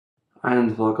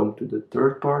And welcome to the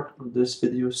third part of this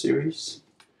video series.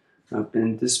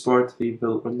 In this part we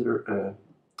will render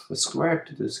a square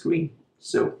to the screen.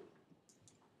 So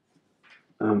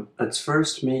let's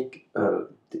first make a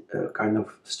kind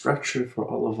of structure for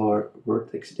all of our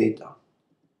Vertex data.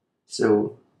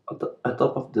 So at the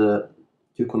top of the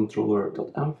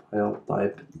uController.m file,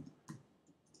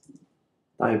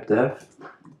 type dev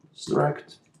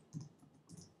struct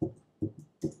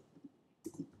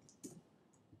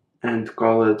and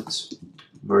call it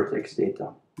Vertex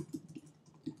data.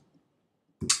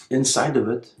 Inside of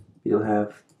it, we'll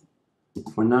have,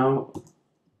 for now,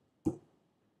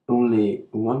 only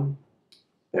one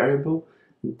variable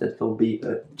that will be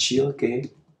a glk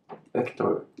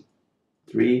vector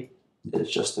 3.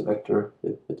 It's just a vector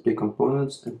with 3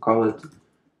 components, and call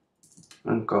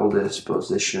this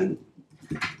position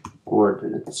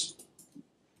coordinates.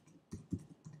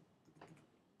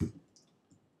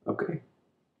 Okay.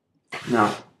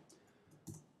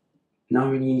 Now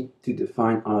we need to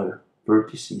define our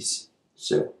vertices.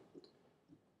 So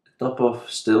top of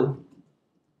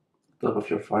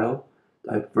your file,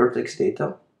 type vertex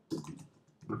data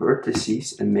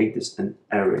vertices and make this an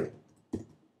array.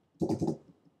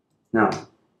 Now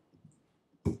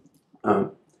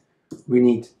we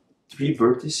need 3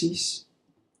 vertices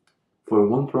for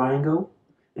one triangle,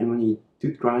 and we need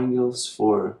 2 triangles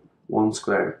for one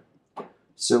square.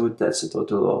 So that's a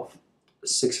total of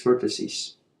 6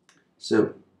 vertices.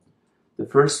 So the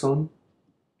first one,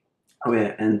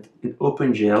 and in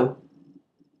OpenGL,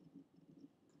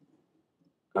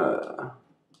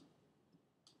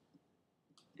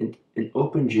 in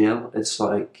OpenGL, it's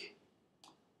like,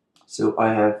 so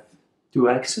I have 2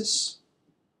 axes,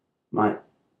 my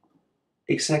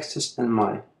x-axis and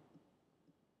my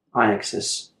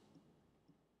y-axis.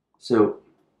 So,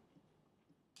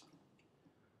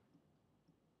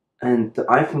 and the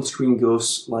iPhone screen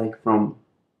goes like from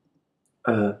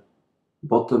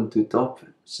bottom to top.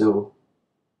 So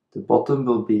the bottom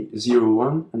will be 0,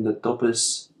 1, and the top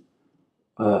is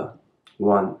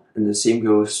 1. And the same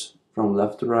goes from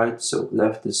left to right. So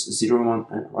left is 0, 1,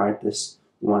 and right is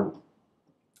 1.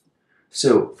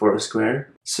 So for a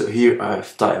square, so here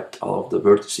I've typed all of the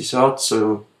vertices out,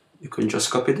 so you can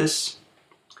just copy this.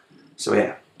 So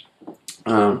yeah,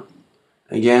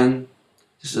 again,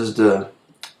 this is the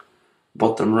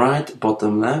bottom right,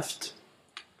 bottom left,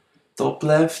 top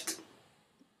left,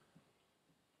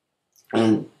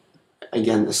 and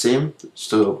again the same,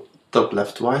 so top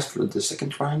left twice for the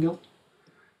second triangle,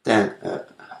 then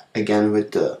again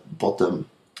with the bottom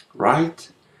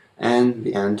right, and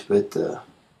we end with the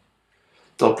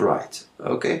top right.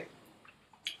 Okay,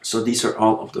 so these are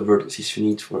all of the vertices you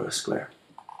need for a square.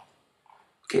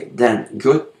 Okay, then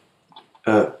go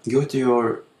to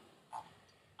your,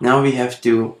 now we have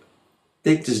to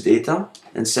take this data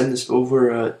and send this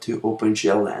over to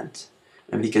OpenGL land.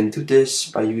 And we can do this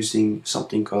by using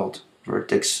something called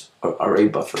Vertex or array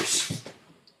buffers.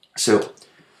 So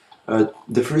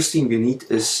the first thing we need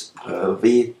is a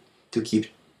way to keep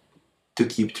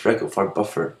track of our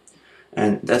buffer,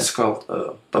 and that's called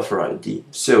a buffer ID.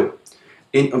 So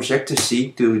in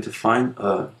Objective-C, to define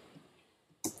a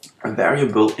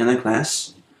variable in a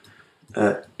class,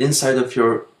 inside of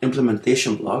your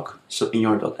implementation block, so in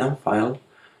your .m file,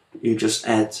 you just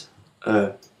add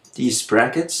these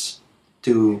brackets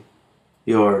to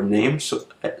your name. So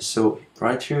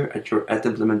right here at your add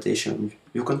implementation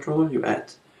view controller, you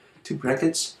add 2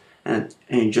 brackets, and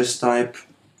you just type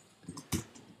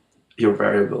your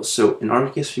variable. So in our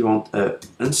case, we want an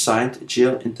unsigned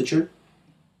GL integer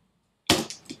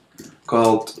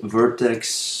called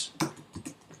Vertex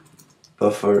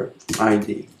buffer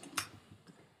ID.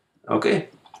 Okay,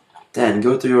 then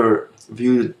go to your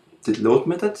view.load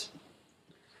method,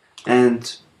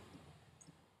 and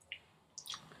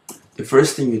the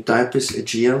first thing you type is a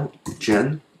GL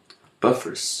gen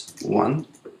buffers 1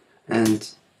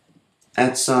 and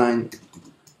add sign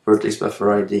vertex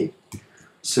buffer ID.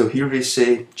 So here we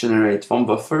say generate 1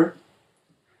 buffer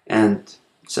and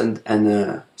send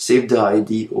and save the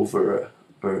ID over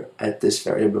or add this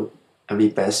variable, and we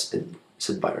pass it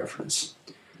set by reference.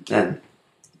 Then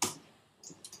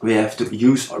we have to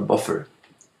use our buffer,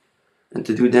 and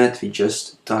to do that we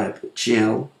just type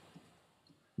GL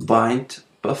bind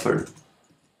buffer,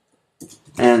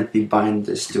 and we bind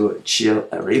this to a GL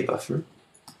array buffer,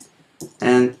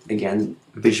 and again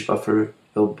which buffer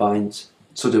will bind,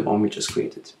 so the one we just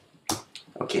created.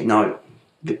 Okay, now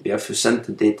we have to send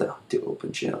the data to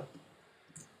OpenGL.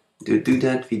 To do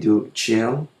that we do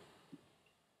GL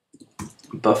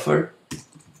buffer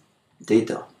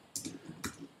data,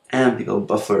 and we will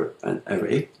buffer an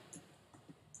array,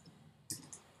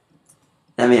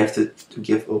 Then we have to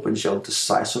give OpenGL the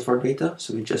size of our data.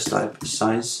 So we just type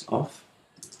size of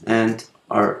and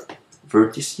our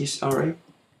vertices array.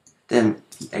 Then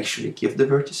we actually give the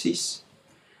vertices.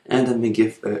 And then we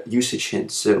give a usage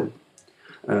hint. So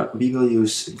we will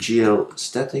use GL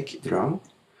static draw,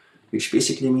 which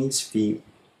basically means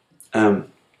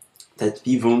that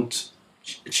we won't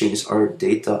change our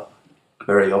data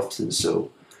very often. So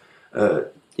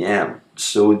yeah,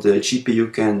 so the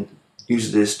GPU can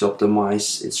use this to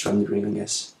optimize its rendering, I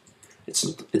guess. It's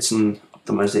an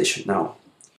optimization now.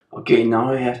 Okay,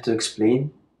 now I have to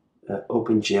explain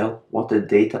OpenGL what the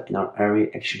data in our array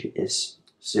actually is.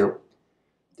 So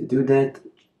to do that,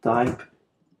 type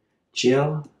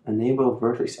GL enable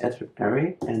vertex attribute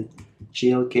array and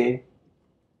GLK,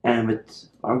 and with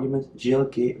argument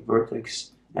GLK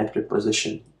vertex attribute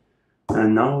position.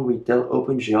 And now we tell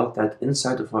OpenGL that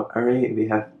inside of our array we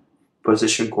have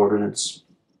position coordinates.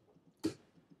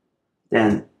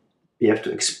 Then we have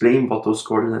to explain what those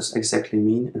coordinates exactly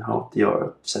mean and how they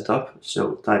are set up.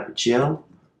 So type GL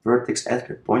vertex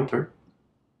attribute pointer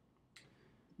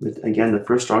with, again, the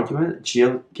first argument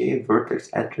GLK vertex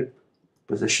attribute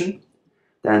position.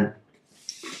 Then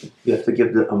we have to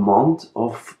give the amount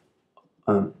of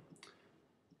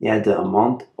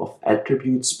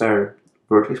attributes per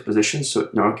vertex position. So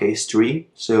in our case 3.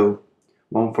 So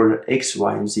one for the x,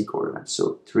 y, and z coordinates.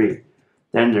 So 3.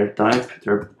 Then their type,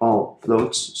 they're all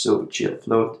floats. So GL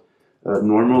float.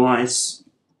 Normalize.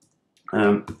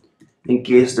 In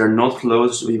case they're not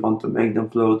floats, we want to make them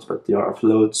floats, but they are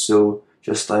floats. So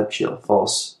just type GL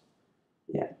false.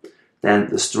 Yeah. Then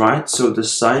the stride. So the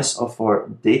size of our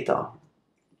data,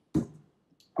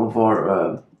 of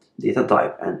our data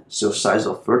type, and so size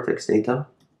of vertex data.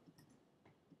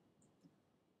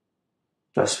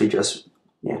 Because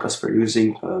we're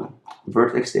using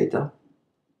vertex data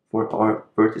for our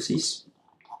vertices.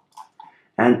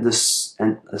 And this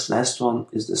last one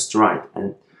is the stride,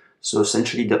 and so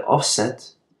essentially the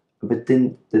offset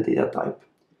within the data type.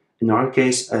 In our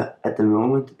case, at the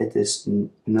moment it is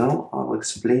null. I'll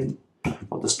explain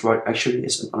what the stride actually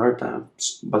is another time,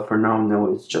 but for now,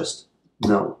 no, it's just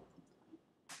null.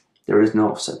 There is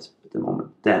no offset at the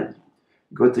moment. Then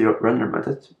go to your render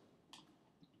method,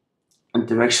 and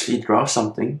to actually draw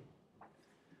something,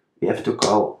 we have to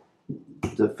call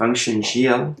the function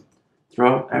GL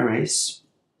draw arrays.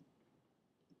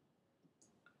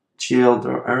 GL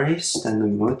draw arrays, then the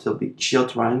mode will be GL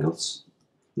triangles.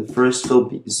 The first will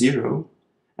be 0,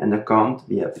 and the count,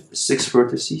 we have 6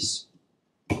 vertices.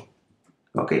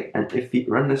 Okay, and if we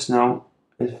run this now,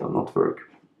 it will not work.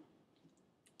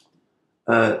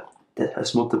 That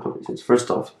has multiple reasons. First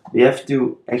off, we have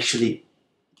to actually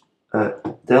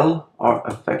tell our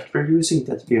effect we're using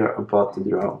that we are about to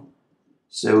draw.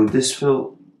 So this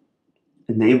will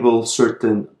enable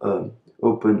certain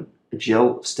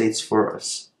OpenGL states for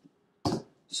us.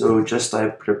 So just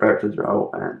type prepare to draw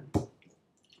and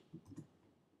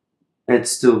it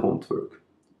still won't work.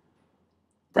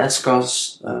 That's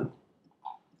because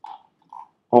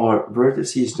our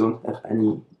vertices don't have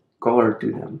any color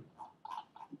to them.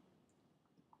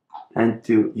 And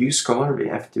to use color,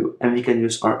 we can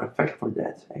use our effect for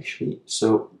that actually.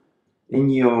 So in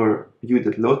your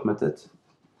view.load method,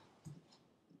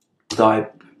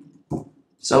 type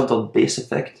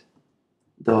self.baseEffect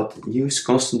dot use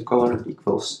constant color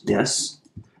equals yes,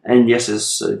 and yes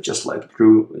is just like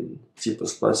true in C++.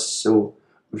 So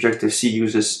Objective-C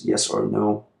uses yes or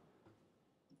no.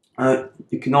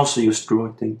 You can also use true,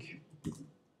 I think.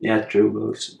 Yeah, true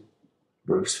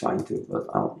works fine too, but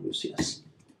I'll use yes.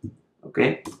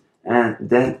 Okay, and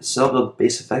then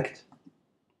self.baseEffect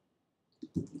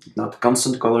dot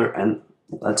constant color, and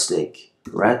let's take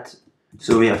red.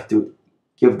 So we have to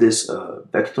give this a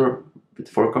vector with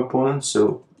 4 components.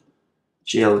 So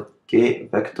GLK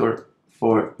vector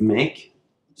for make.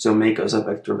 So make as a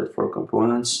vector with 4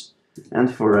 components.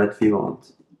 And for red we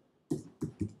want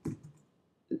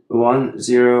 1,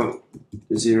 0,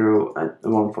 0, and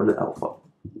 1 for the alpha.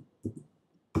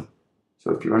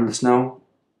 So if you run this now,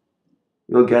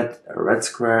 you'll get a red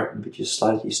square which is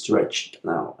slightly stretched.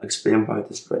 Now I'll explain why it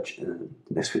is stretched in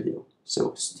the next video.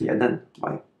 So see you then.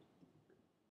 Bye.